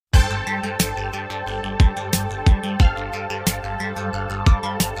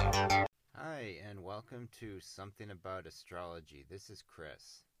welcome to Something About Astrology. This is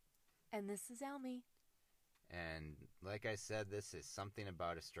Chris. And this is Elmi. And like I said, this is Something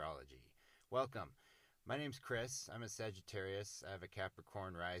About Astrology. Welcome. My name's Chris. I'm a Sagittarius. I have a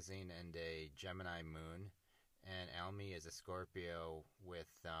Capricorn rising and a Gemini moon. And Elmi is a Scorpio with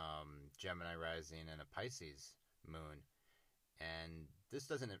Gemini rising and a Pisces moon. And this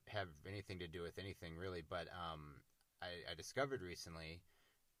doesn't have anything to do with anything really, but I discovered recently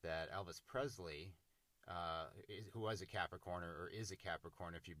that Elvis Presley, who was a Capricorn, or is a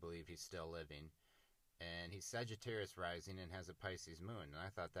Capricorn if you believe he's still living, and he's Sagittarius rising and has a Pisces moon, and I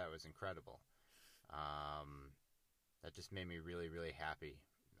thought that was incredible. That just made me really, really happy,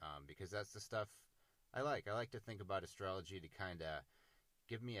 because that's the stuff I like. I like to think about astrology to kind of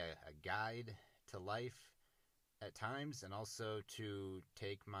give me a guide to life at times, and also to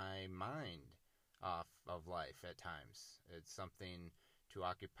take my mind off of life at times. It's something to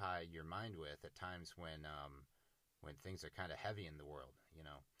occupy your mind with at times when things are kind of heavy in the world, you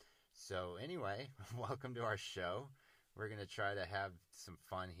know. So anyway, welcome to our show. We're going to try to have some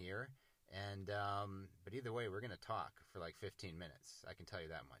fun here, and but either way, we're going to talk for like 15 minutes. I can tell you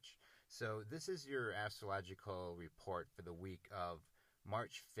that much. So this is your astrological report for the week of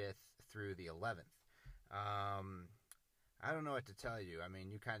March 5th through the 11th. I don't know what to tell you. I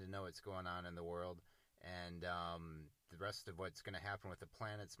mean, you kind of know what's going on in the world, and the rest of what's going to happen with the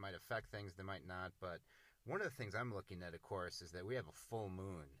planets might affect things, they might not. But one of the things I'm looking at, of course, is that we have a full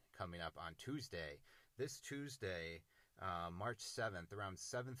moon coming up on Tuesday. This Tuesday, March 7th, around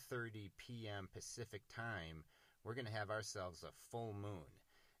 7:30 p.m. Pacific time, we're going to have ourselves a full moon.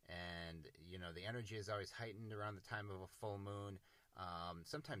 And, you know, the energy is always heightened around the time of a full moon.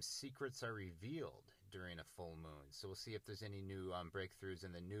 Sometimes secrets are revealed during a full moon. So we'll see if there's any new breakthroughs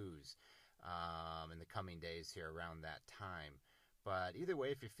in the news in the coming days here around that time. But either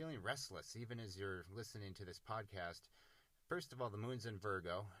way, if you're feeling restless, even as you're listening to this podcast, first of all, the moon's in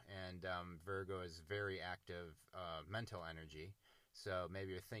Virgo, and Virgo is very active mental energy. So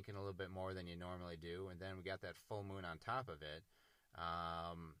maybe you're thinking a little bit more than you normally do. And then we got that full moon on top of it.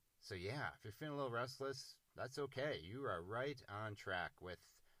 So yeah, if you're feeling a little restless, that's okay. You are right on track with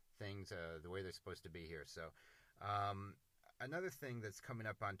things the way they're supposed to be here. So another thing that's coming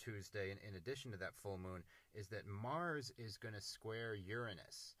up on Tuesday, in addition to that full moon, is that Mars is going to square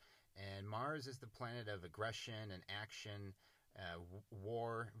Uranus. And Mars is the planet of aggression and action,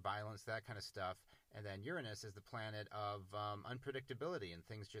 war, violence, that kind of stuff. And then Uranus is the planet of unpredictability and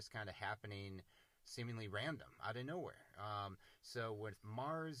things just kind of happening seemingly random, out of nowhere. So with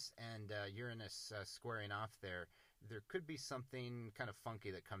Mars and Uranus squaring off there could be something kind of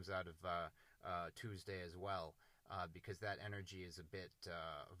funky that comes out of Tuesday as well, because that energy is a bit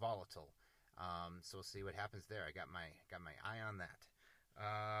volatile. So we'll see what happens there. I got my eye on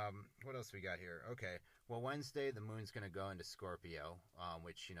that. What else we got here? Okay. Well, Wednesday the moon's going to go into Scorpio,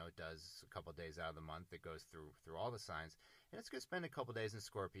 which, you know, it does a couple days out of the month. It goes through all the signs, and it's going to spend a couple days in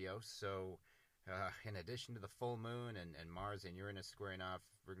Scorpio. So in addition to the full moon and Mars and Uranus squaring off,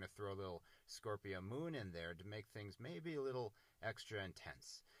 we're going to throw a little Scorpio moon in there to make things maybe a little extra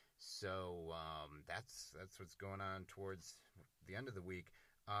intense. So that's what's going on towards the end of the week.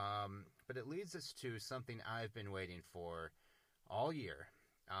 But it leads us to something I've been waiting for all year,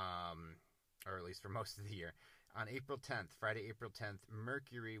 or at least for most of the year. On April 10th, Friday, April 10th,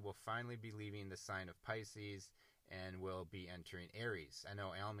 Mercury will finally be leaving the sign of Pisces and will be entering Aries. I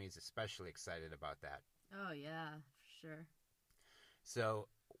know Elmi is especially excited about that. Oh, yeah, for sure. So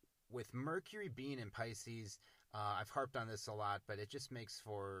with Mercury being in Pisces, I've harped on this a lot, but it just makes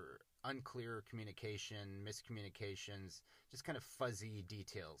for unclear communication, miscommunications, just kind of fuzzy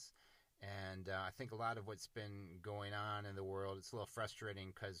details. And I think a lot of what's been going on in the world, it's a little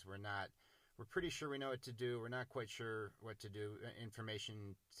frustrating because we're pretty sure we know what to do. We're not quite sure what to do.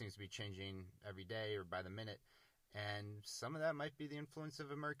 Information seems to be changing every day or by the minute. And some of that might be the influence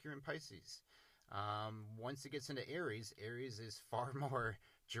of a Mercury in Pisces. Once it gets into Aries, Aries is far more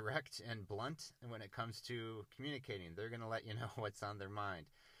direct and blunt when it comes to communicating. They're going to let you know what's on their mind.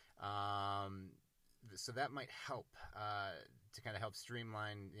 So that might help to kind of help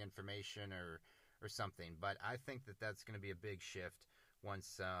streamline the information or something. But I think that's going to be a big shift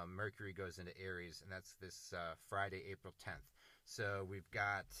once Mercury goes into Aries, and that's this Friday, April 10th. So we've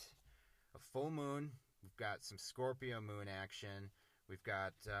got a full moon. We've got some Scorpio moon action. We've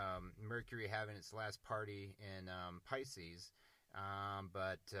got Mercury having its last party in Pisces.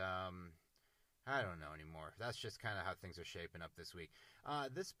 But I don't know anymore. That's just kind of how things are shaping up this week.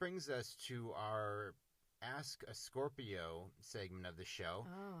 This brings us to our Ask a Scorpio segment of the show.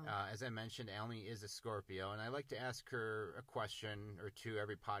 Oh. As I mentioned, Elmi is a Scorpio, and I like to ask her a question or two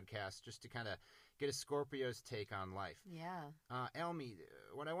every podcast just to kind of get a Scorpio's take on life. Yeah. Elmi,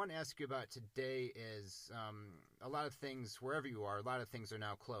 what I want to ask you about today is a lot of things, wherever you are, a lot of things are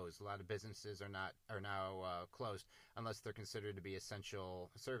now closed. A lot of businesses are now closed unless they're considered to be essential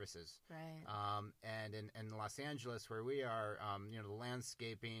services. Right. And in Los Angeles, where we are, the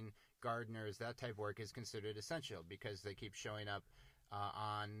landscaping, gardeners, that type of work is considered essential because they keep showing up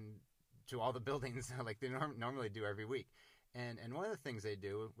to all the buildings like they normally do every week. And one of the things they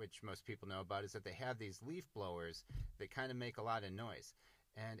do, which most people know about, is that they have these leaf blowers that kind of make a lot of noise.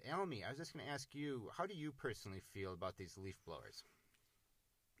 And Elmi, I was just going to ask you, how do you personally feel about these leaf blowers?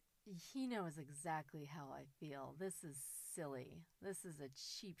 He knows exactly how I feel. This is silly. This is a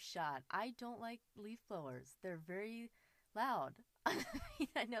cheap shot. I don't like leaf blowers. They're very loud.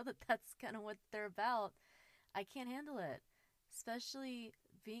 I know that that's kind of what they're about. I can't handle it, especially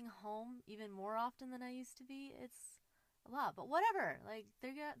being home even more often than I used to be. It's a lot, but whatever. Like they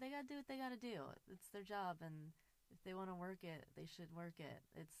got to do what they got to do. It's their job, and if they want to work it, they should work it.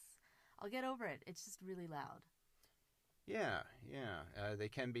 I'll get over it. It's just really loud. Yeah. They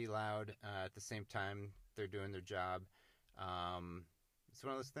can be loud. At the same time, they're doing their job. It's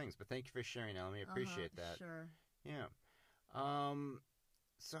one of those things. But thank you for sharing, Elmi. I appreciate that. Sure. Yeah.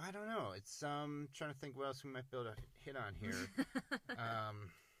 So I don't know. It's trying to think what else we might be able to hit on here.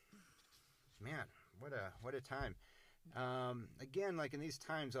 Man, what a time. Again, like in these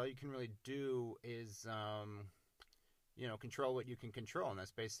times, all you can really do is control what you can control, and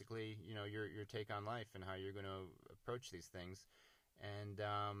that's basically your take on life and how you're going to approach these things. And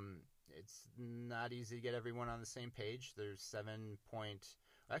it's not easy to get everyone on the same page. There's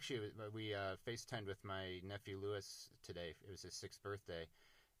Actually, we FaceTimed with my nephew Lewis today. It was his 6th birthday,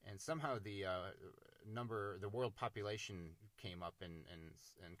 and somehow the world population came up in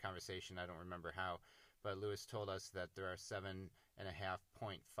conversation. I don't remember how, but Lewis told us that there are 7.5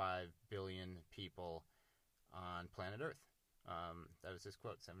 billion people on planet Earth. That was his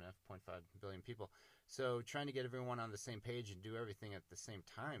quote: 7.5 billion people. So trying to get everyone on the same page and do everything at the same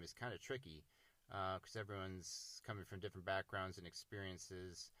time is kind of tricky. Because everyone's coming from different backgrounds and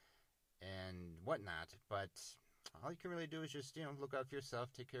experiences and whatnot. But all you can really do is just, look out for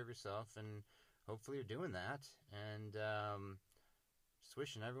yourself, take care of yourself, and hopefully you're doing that. And just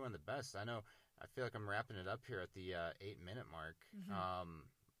wishing everyone the best. I feel like I'm wrapping it up here at the 8-minute mark. Mm-hmm.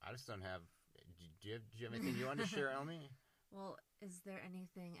 I just don't have... Do you have anything you want to share, Elmi? Well, is there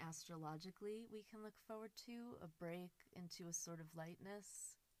anything astrologically we can look forward to? A break into a sort of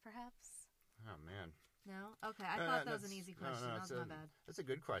lightness, perhaps? Oh, man. No? Okay, I thought that was an easy question. No, that was my bad. That's a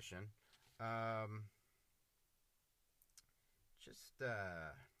good question. Hold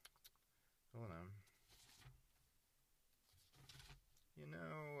on.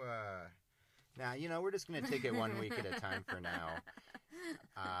 Now, we're just going to take it 1 week at a time for now.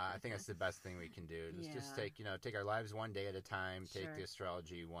 I think that's the best thing we can do. Just take our lives one day at a time, take Sure. the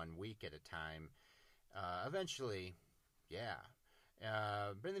astrology 1 week at a time. Eventually, yeah.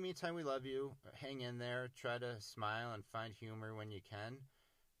 But in the meantime, we love you. Hang in there. Try to smile and find humor when you can.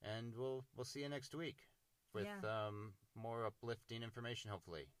 And we'll see you next week with more uplifting information,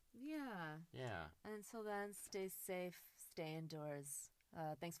 hopefully. Yeah. Until then, stay safe, stay indoors.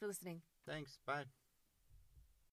 Thanks for listening. Thanks. Bye.